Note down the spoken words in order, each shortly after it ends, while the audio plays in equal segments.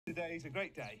Today's a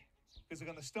great day because we're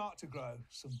going to start to grow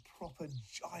some proper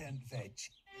giant veg.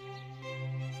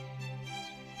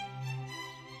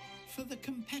 For the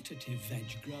competitive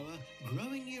veg grower,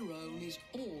 growing your own is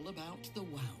all about the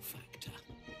wow factor.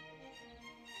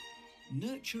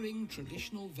 Nurturing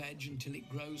traditional veg until it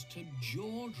grows to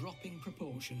jaw-dropping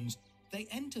proportions, they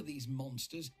enter these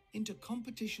monsters into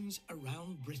competitions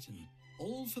around Britain,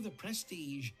 all for the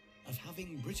prestige of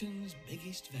having Britain's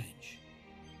biggest veg.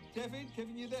 Kevin,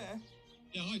 you there?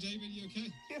 Yeah, hi David, you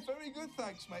okay? Yeah, very good,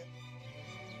 thanks, mate.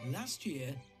 Last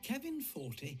year, Kevin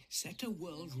Fortey set a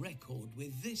world record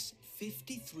with this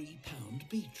 53-pound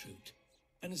beetroot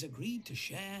and has agreed to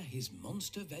share his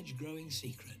monster veg growing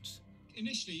secrets.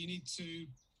 Initially, you need to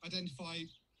identify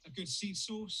a good seed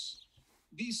source.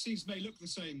 These seeds may look the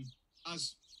same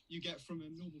as you get from a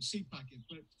normal seed packet,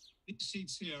 but these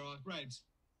seeds here are bred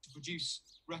to produce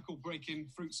record-breaking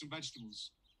fruits and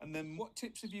vegetables. And then what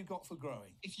tips have you got for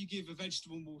growing? If you give a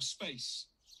vegetable more space,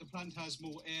 the plant has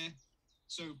more air,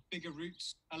 so bigger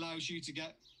roots allows you to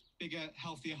get bigger,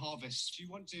 healthier harvests. You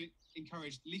want to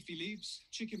encourage leafy leaves.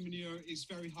 Chicken manure is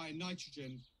very high in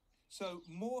nitrogen. So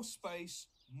more space,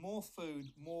 more food,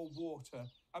 more water.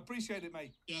 I appreciate it,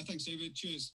 mate. Yeah, thanks, David. Cheers.